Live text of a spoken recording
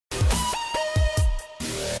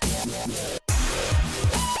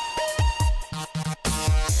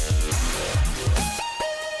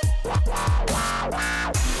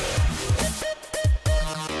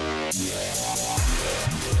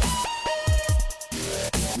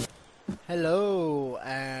Hello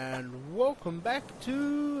and welcome back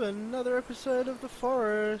to another episode of The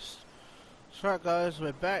Forest. That's right guys,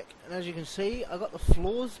 we're back, and as you can see I got the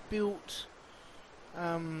floors built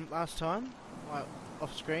last time, like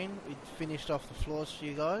off screen. We finished off the floors for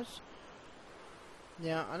you guys.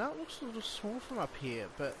 Now I know it looks a little small from up here,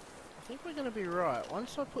 but I think we're going to be right.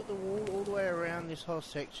 Once I put the wall all the way around this whole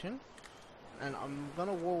section, and I'm going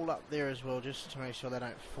to wall up there as well just to make sure they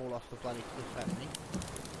don't fall off the bloody cliff at me.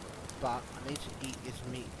 But I need to eat this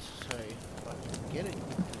meat, so if I can get it in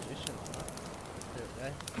position like that. There we go.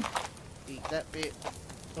 Eat that bit.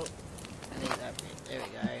 Oh, and eat that bit. There we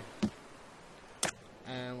go.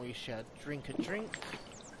 And we shall drink a drink.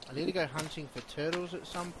 I need to go hunting for turtles at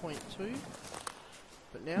some point too.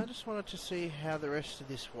 But now I just wanted to see how the rest of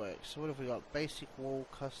this works. So what have we got? Basic wall,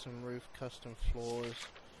 custom roof, custom floors,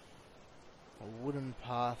 a wooden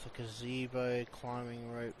path, a gazebo,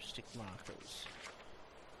 climbing rope, stick markers.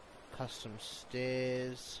 Custom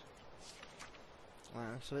stairs.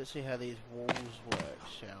 So let's see how these walls work,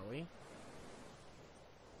 shall we?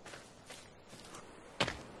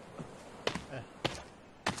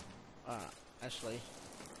 Actually.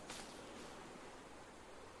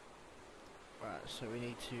 Right, so we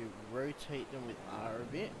need to rotate them with R a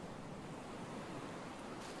bit.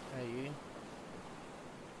 Hey you.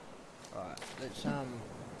 Right, let's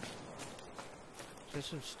there's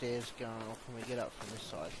some stairs going off when we get up from this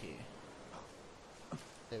side here.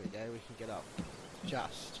 There we go, we can get up.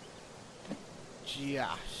 Just.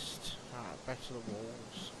 Alright, back to the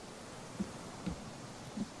walls.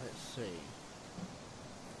 Let's see.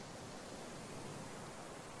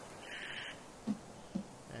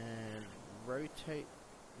 And rotate.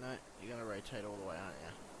 No, you're going to rotate all the way, aren't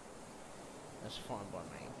you? That's fine by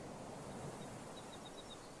me.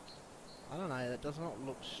 I don't know, that does not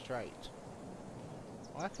look straight.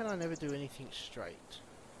 Why can I never do anything straight?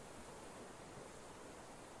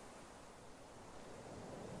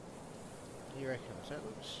 What do you reckon? Does that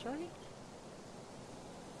look straight?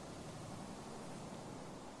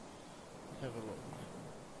 Let's have a look.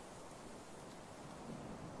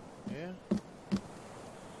 Yeah?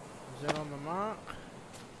 Is that on the mark?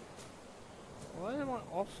 Why am I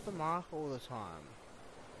off the mark all the time?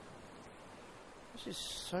 This is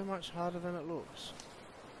so much harder than it looks.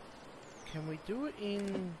 Can we do it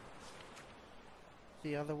in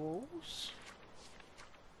the other walls?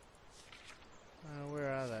 Where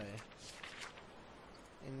are they?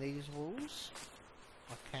 In these walls?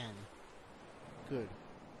 I can. Good.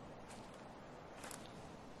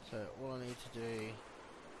 So all I need to do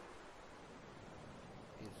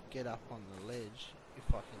is get up on the ledge, if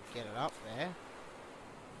I can get it up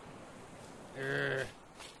there.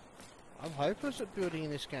 I'm hopeless at building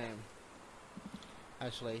in this game.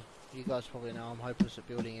 Actually, you guys probably know I'm hopeless at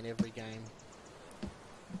building in every game.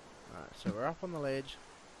 Alright, so we're up on the ledge.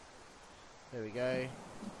 There we go.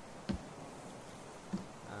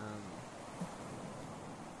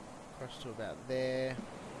 Cross to about there.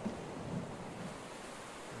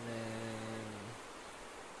 And then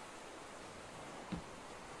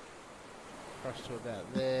cross to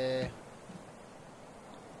about there.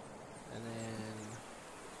 And then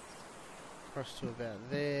cross to about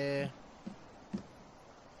there.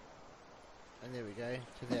 And there we go,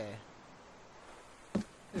 to there.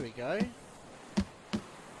 There we go.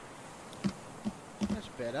 That's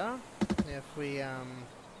better. Now if we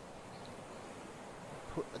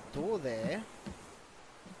put a door there.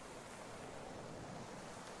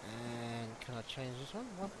 And can I change this one?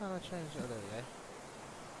 Why can't I change it? Oh, there we go.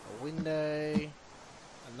 A window.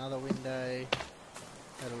 Another window.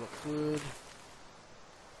 That'll look good.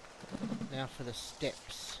 Now for the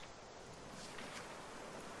steps.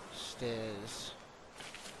 Stairs.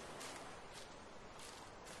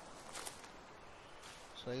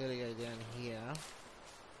 So I gotta go down here.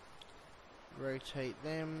 Rotate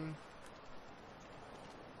them.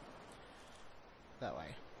 That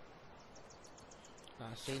way.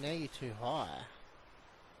 See, now you're too high.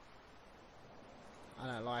 I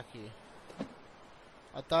don't like you.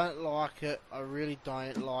 I don't like it. I really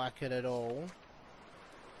don't like it at all.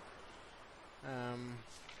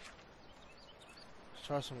 Let's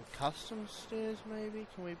try some custom stairs maybe.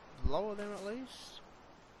 Can we lower them at least?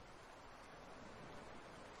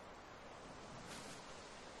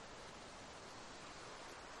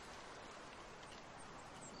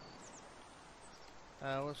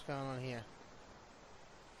 What's going on here?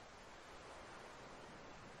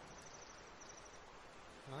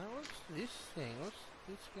 No, this thing? What's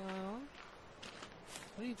this going on?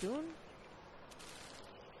 What are you doing?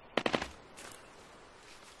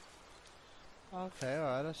 Okay,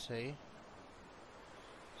 alright, I see.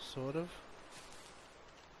 Sort of.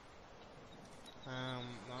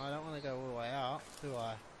 No, I don't want to go all the way out, do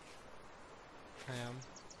I?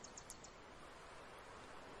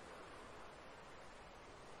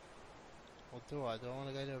 Or do I? Do I want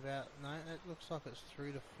to go to about... No, it looks like it's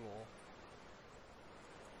through the floor.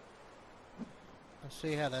 Let's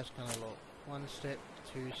see how that's going to look. 1 step,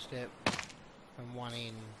 2 step, and 1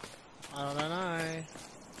 in. I don't know.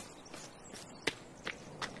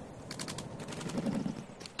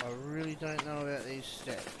 I really don't know about these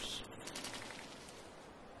steps.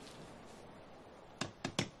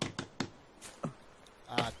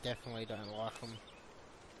 I definitely don't like them.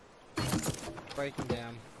 Break them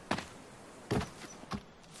down.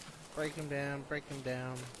 Break them down, break them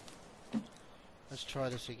down. Let's try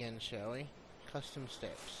this again, shall we? Custom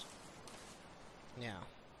steps. Now.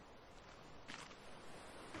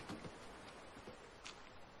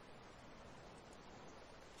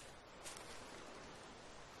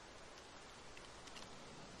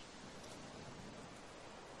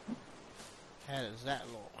 How does that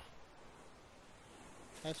look?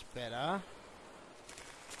 That's better.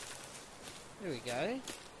 There we go.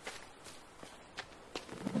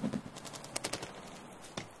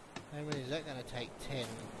 How many is that going to take? 10.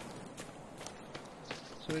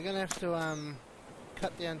 So we're going to have to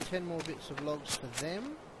cut down 10 more bits of logs for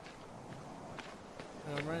them.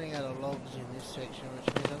 And I'm running out of logs in this section,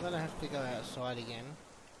 which means I'm going to have to go outside again.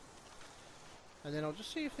 And then I'll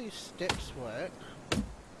just see if these steps work.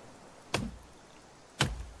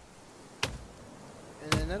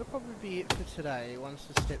 And then that'll probably be it for today, once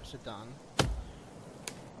the steps are done.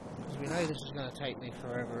 Because we know this is going to take me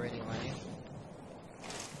forever anyway.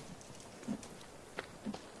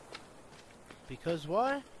 Because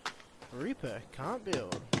why? Reaper can't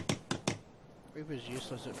build. Reaper's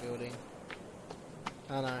useless at building.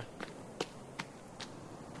 I know.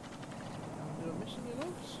 Did I miss any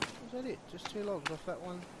logs? Is that it? Just 2 logs off that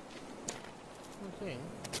one thing.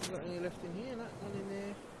 Got any left in here? No, one in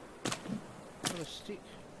there. Got a stick.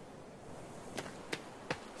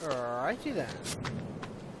 Alrighty then.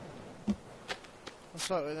 Looks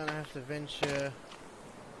like we're gonna have to venture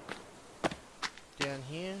down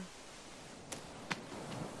here.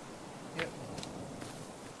 Yep.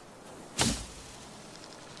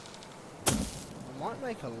 I might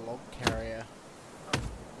make a log carrier.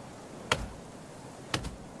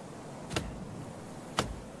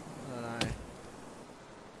 I don't know.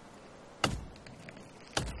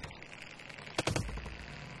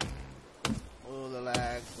 Oh, the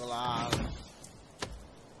lag, the lag.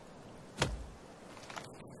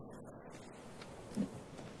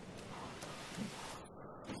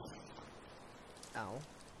 Ow.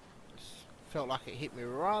 Felt like it hit me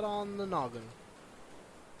right on the noggin.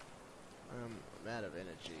 I'm out of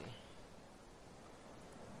energy.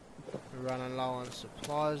 We're running low on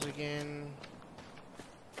supplies again.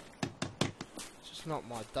 It's just not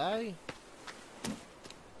my day.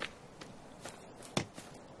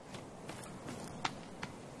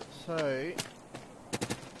 So, I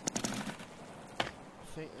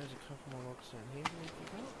think there's a couple more logs down here. Can we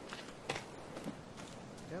pick up?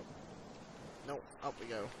 Yep. Nope, up we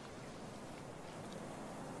go.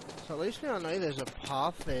 So at least now I know there's a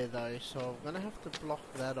path there though, so I'm gonna have to block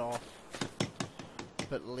that off,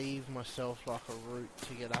 but leave myself like a route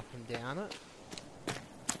to get up and down it.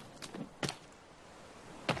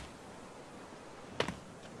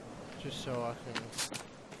 Just so I can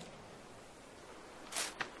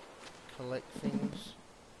collect things.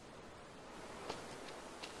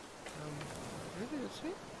 Maybe that's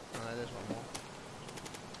it? No, there's one more.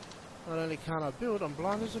 Not only can't I build, I'm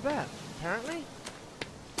blind as a bat, apparently.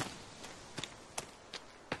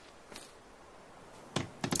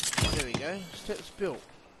 There we go, steps built.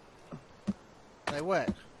 They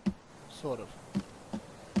work. Sort of.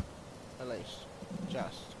 At least.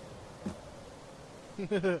 Just.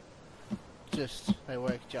 They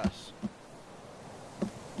work just.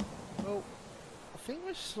 Well, I think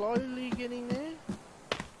we're slowly getting there.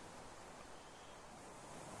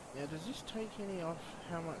 Now, does this take any off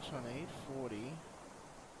how much I need? 40.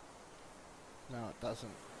 No, it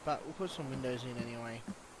doesn't. But we'll put some windows in anyway.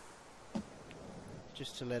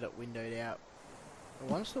 Just to let it windowed out. And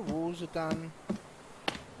once the walls are done,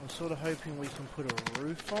 I'm sort of hoping we can put a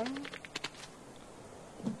roof on.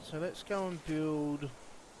 So let's go and build...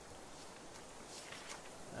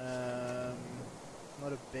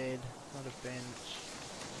 not a bed, not a bench.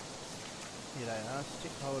 Here they are,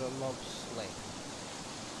 stick holder, log sled.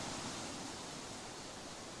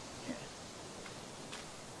 Yeah.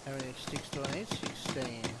 How many sticks do I need?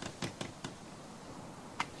 16.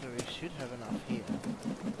 So we should have enough here.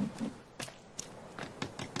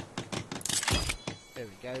 There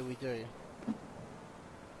we go, we do.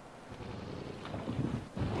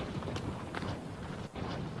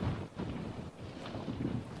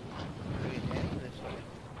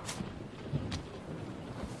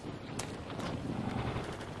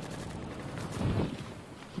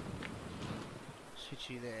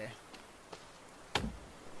 There.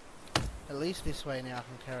 At least this way now I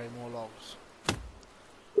can carry more logs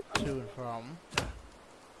to and from.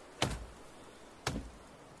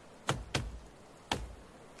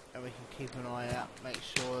 And we can keep an eye out, make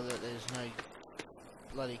sure that there's no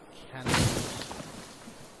bloody cannibals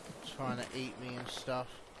trying to eat me and stuff.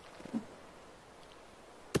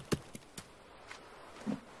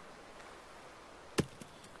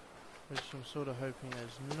 Which I'm sort of hoping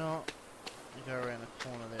there's not. Go around the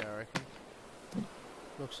corner there, I reckon.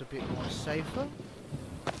 Looks a bit more safer.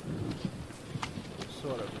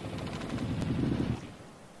 Sort of.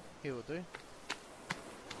 Here will do.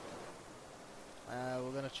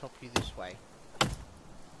 We're going to chop you this way.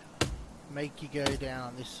 Make you go down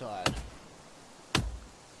on this side.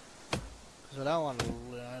 Because I don't want to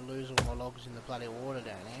lose all my logs in the bloody water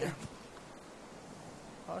down here.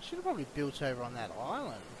 Oh, I should have probably built over on that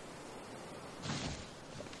island.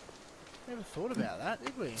 Never thought about that,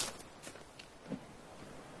 did we?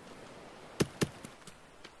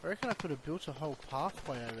 I reckon I could have built a whole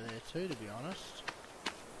pathway over there too, to be honest.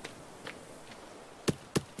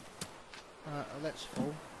 Well, that's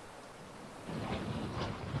full.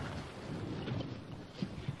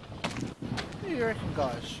 What do you reckon,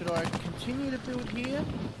 guys? Should I continue to build here?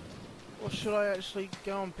 Or should I actually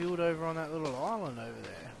go and build over on that little island over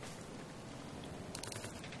there?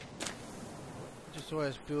 Just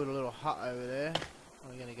always build a little hut over there.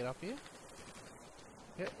 Are we going to get up here?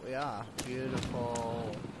 Yep, we are.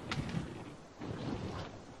 Beautiful.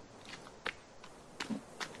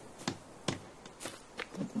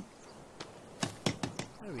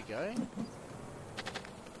 There we go.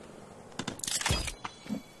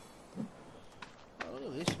 Oh, look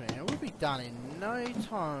at this, man. We'll be done in no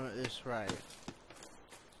time at this rate.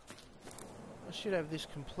 I should have this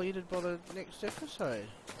completed by the next episode.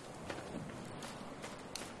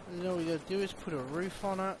 And all we gotta do is put a roof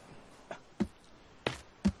on it.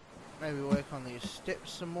 Maybe work on these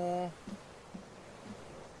steps some more.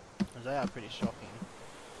 Because they are pretty shocking.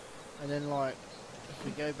 And then, like, if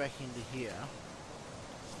we go back into here,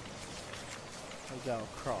 we go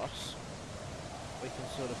across, we can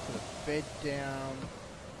sort of put a bed down.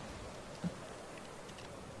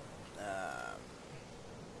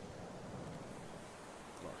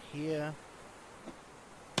 Like here.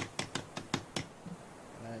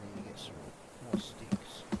 I need to get some more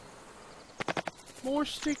sticks. More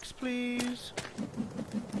sticks, please!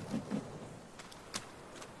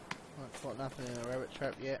 I've got nothing in the rabbit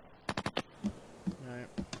trap yet. No.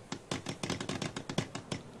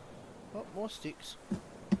 Oh, more sticks.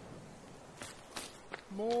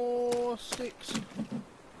 More sticks!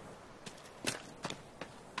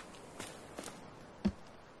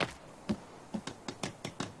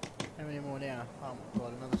 How many more now? Oh my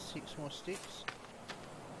god, another 6 more sticks.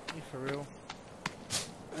 You for real?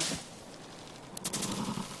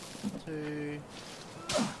 2,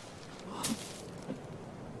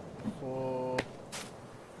 4,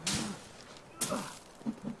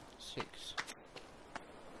 6.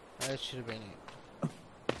 That should have been it.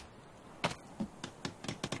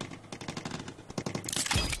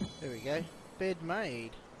 There we go. Bed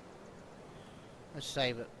made. Let's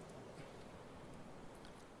save it.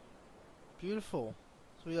 Beautiful.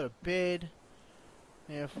 So we got a bed.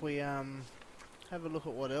 Now if we have a look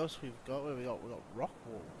at what else we've got, what have we got? We've got rock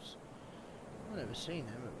walls. I've never seen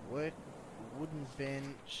them at work. Wooden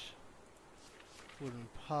bench, wooden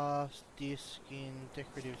path, deer skin,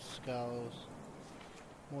 decorative skulls,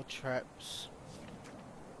 more traps,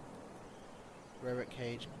 rabbit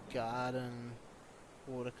cage, garden,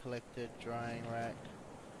 water collector, drying rack,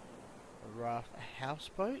 a raft, a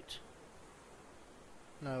houseboat?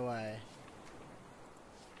 No way.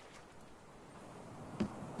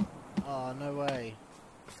 Oh, no way.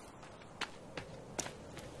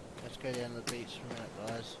 Let's go down to the beach for a minute,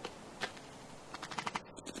 guys.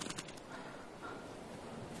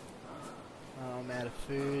 Oh, I'm out of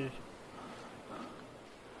food.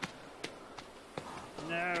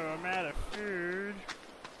 No, I'm out of food.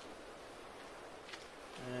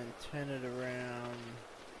 And turn it around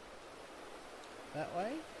that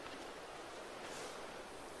way.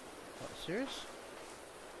 What, serious?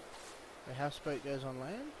 The houseboat goes on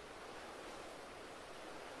land?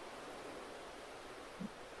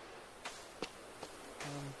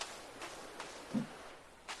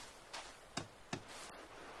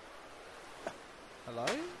 Hello?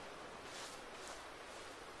 What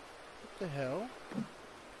the hell?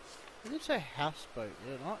 I did say houseboat,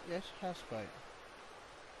 did it not? Yes, houseboat.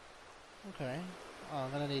 Okay. Oh,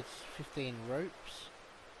 I'm gonna need 15 ropes.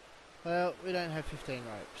 Well, we don't have 15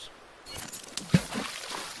 ropes.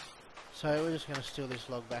 So we're just gonna steal this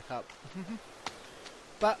log back up.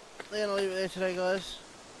 But, we're gonna leave it there today, guys.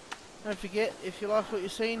 Don't forget, if you like what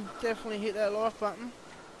you've seen, definitely hit that like button.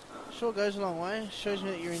 Sure goes a long way. Shows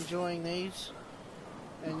me that you're enjoying these.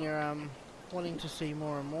 And you're wanting to see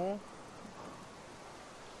more and more.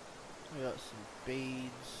 We got some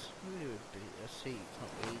beads. What do we do with beads? Seeds,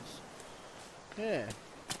 not beads. Yeah.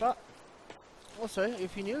 But also,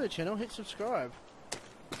 if you're new to the channel, hit subscribe.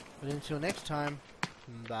 But until next time,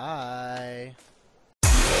 bye.